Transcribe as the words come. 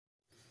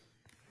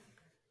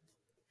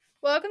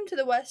Welcome to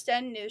the West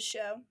End News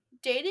Show.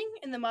 Dating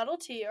and the Model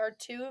T are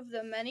two of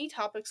the many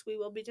topics we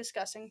will be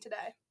discussing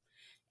today.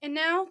 And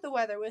now, the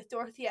weather with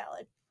Dorothy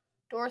Allard.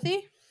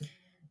 Dorothy?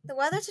 The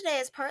weather today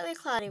is partly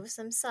cloudy with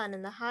some sun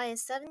and the high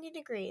is 70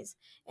 degrees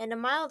and a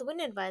mild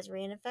wind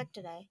advisory in effect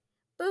today.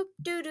 Boop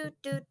doo doo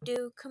doo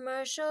doo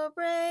commercial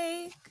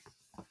break.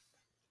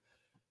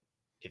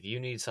 If you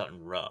need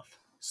something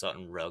rough,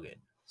 something rugged,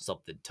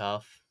 something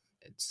tough,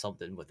 and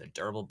something with a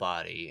durable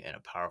body and a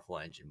powerful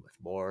engine with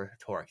more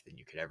torque than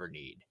you could ever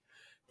need,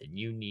 then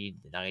you need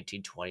the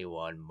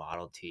 1921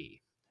 Model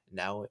T.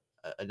 Now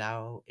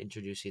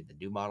introducing the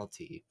new Model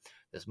T.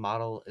 This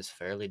model is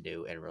fairly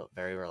new and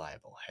very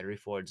reliable. Henry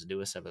Ford's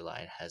new assembly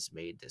line has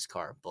made this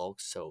car in bulk,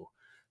 so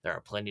there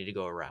are plenty to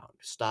go around.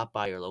 Stop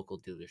by your local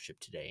dealership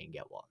today and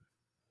get one.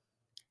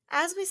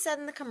 As we said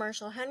in the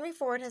commercial, Henry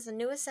Ford has a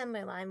new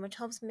assembly line which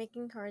helps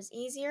making cars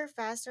easier,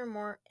 faster,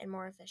 more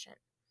efficient.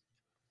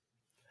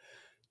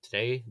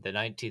 Today, the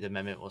 19th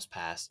Amendment was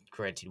passed,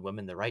 granting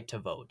women the right to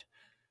vote.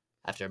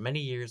 After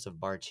many years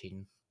of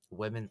marching,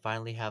 women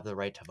finally have the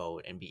right to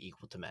vote and be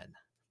equal to men.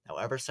 Now,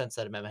 ever since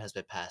that amendment has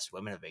been passed,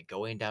 women have been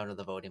going down to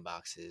the voting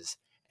boxes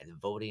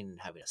and voting and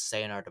having a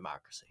say in our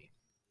democracy.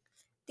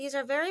 These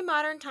are very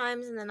modern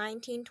times in the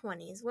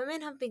 1920s.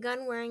 Women have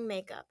begun wearing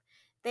makeup.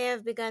 They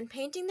have begun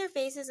painting their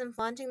faces and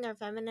flaunting their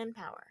feminine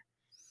power.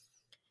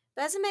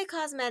 Besame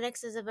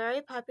Cosmetics is a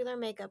very popular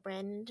makeup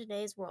brand in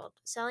today's world,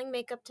 selling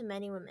makeup to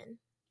many women.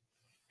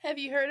 Have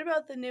you heard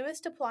about the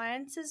newest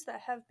appliances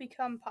that have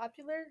become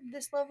popular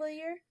this lovely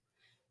year?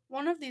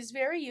 One of these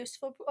very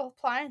useful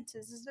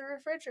appliances is the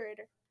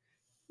refrigerator.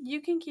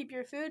 You can keep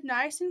your food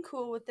nice and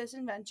cool with this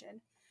invention.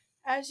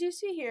 As you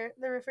see here,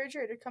 the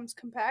refrigerator comes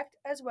compact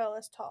as well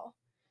as tall.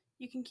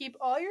 You can keep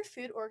all your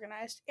food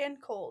organized and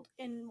cold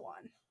in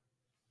one.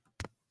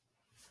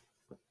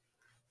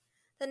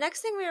 The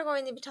next thing we are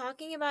going to be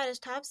talking about is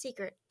top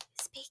secret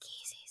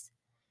speakeasies.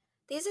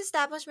 These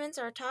establishments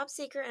are top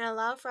secret and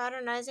allow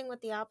fraternizing with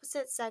the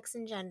opposite sex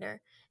and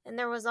gender, and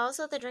there was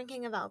also the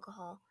drinking of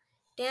alcohol.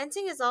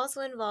 Dancing is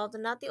also involved,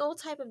 and not the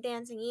old type of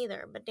dancing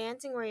either, but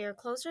dancing where you're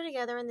closer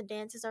together and the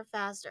dances are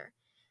faster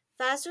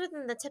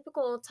than the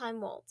typical old-time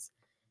waltz.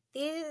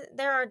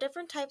 There are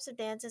different types of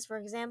dances, for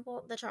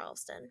example, the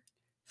Charleston.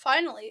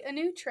 Finally, a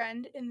new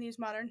trend in these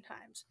modern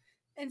times.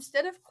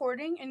 Instead of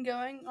courting and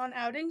going on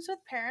outings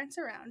with parents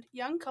around,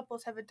 young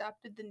couples have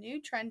adopted the new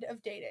trend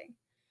of dating.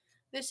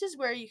 This is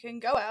where you can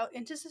go out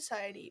into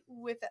society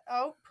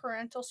without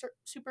parental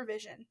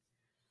supervision.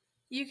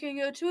 You can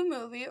go to a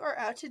movie or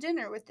out to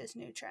dinner with this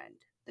new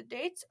trend. The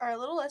dates are a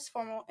little less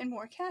formal and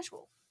more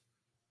casual.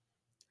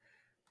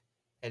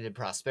 And in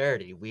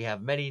prosperity, we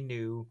have many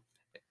new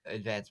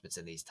advancements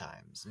in these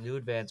times. New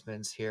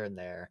advancements here and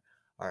there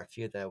are a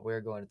few that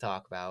we're going to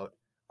talk about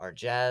are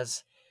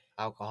jazz,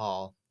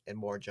 alcohol, and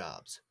more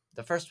jobs.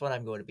 The first one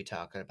I'm going to be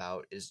talking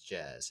about is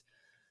jazz.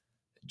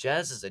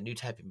 Jazz is a new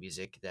type of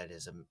music that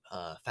is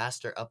a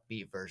faster,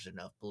 upbeat version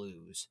of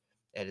blues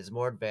and is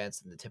more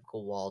advanced than the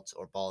typical waltz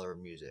or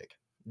ballroom music.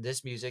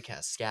 This music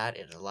has scat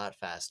and is a lot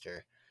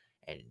faster,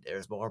 and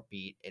there's more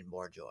beat and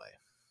more joy.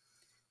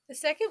 The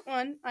second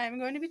one I am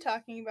going to be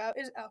talking about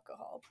is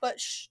alcohol, but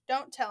shh,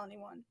 don't tell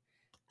anyone.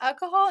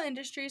 Alcohol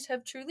industries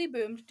have truly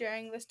boomed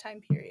during this time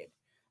period.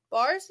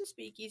 Bars and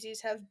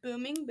speakeasies have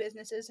booming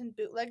businesses and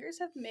bootleggers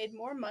have made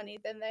more money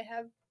than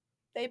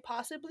they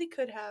possibly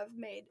could have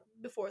made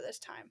before this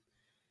time.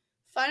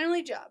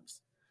 Finally, jobs.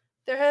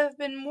 There have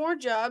been more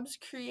jobs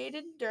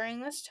created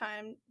during this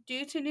time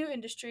due to new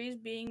industries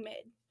being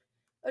made.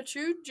 A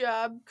true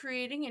job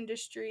creating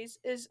industries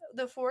is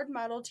the Ford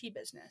Model T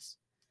business.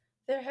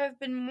 There have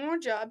been more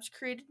jobs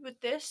created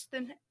with this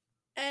than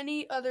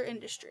any other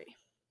industry.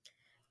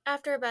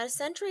 After about a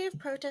century of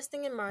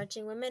protesting and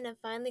marching, women have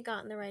finally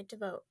gotten the right to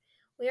vote.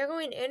 We are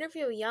going to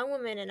interview a young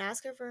woman and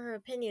ask her for her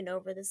opinion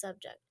over the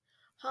subject.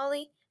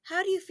 Holly,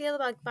 how do you feel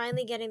about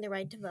finally getting the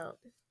right to vote?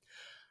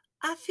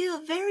 I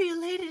feel very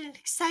elated and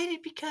excited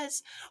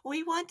because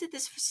we wanted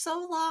this for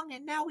so long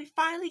and now we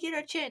finally get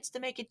our chance to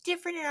make a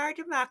difference in our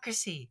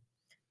democracy.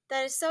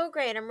 That is so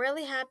great. I'm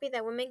really happy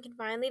that women can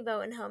finally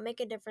vote and help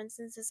make a difference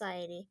in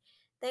society.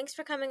 Thanks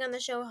for coming on the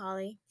show,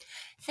 Holly.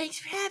 Thanks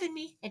for having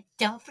me, and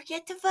don't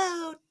forget to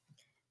vote.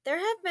 There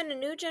have been a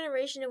new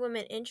generation of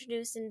women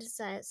introduced into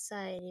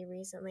society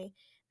recently.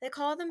 They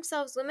call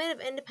themselves women of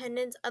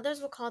independence,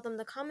 others will call them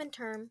the common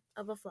term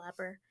of a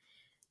flapper.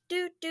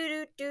 Do do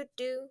do do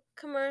do.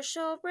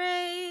 Commercial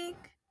break.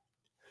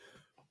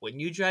 When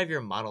you drive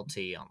your Model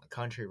T on the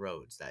country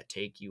roads that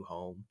take you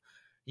home,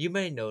 you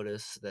may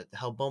notice that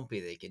how bumpy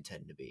they can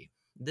tend to be.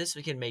 This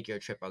can make your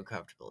trip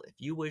uncomfortable. If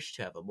you wish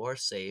to have a more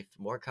safe,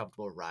 more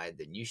comfortable ride,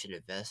 then you should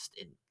invest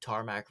in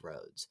tarmac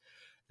roads.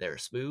 They're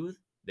smooth,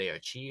 they are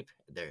cheap,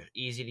 they're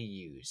easy to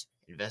use.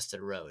 Invest in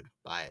a road.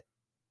 Buy it.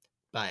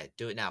 Buy it.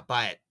 Do it now.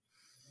 Buy it.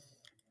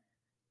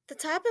 The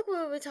topic we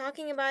will be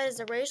talking about is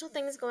the racial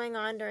things going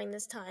on during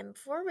this time.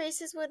 Before,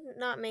 races would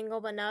not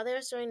mingle, but now they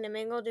are starting to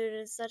mingle due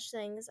to such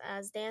things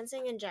as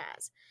dancing and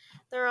jazz.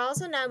 There are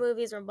also now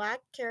movies where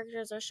black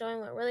characters are showing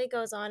what really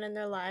goes on in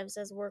their lives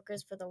as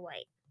workers for the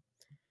white.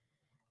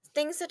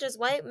 things such as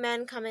white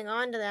men coming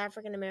on to the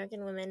African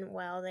American women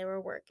while they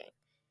were working.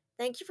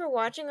 Thank you for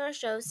watching our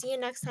show. See you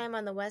next time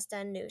on the West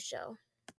End News Show.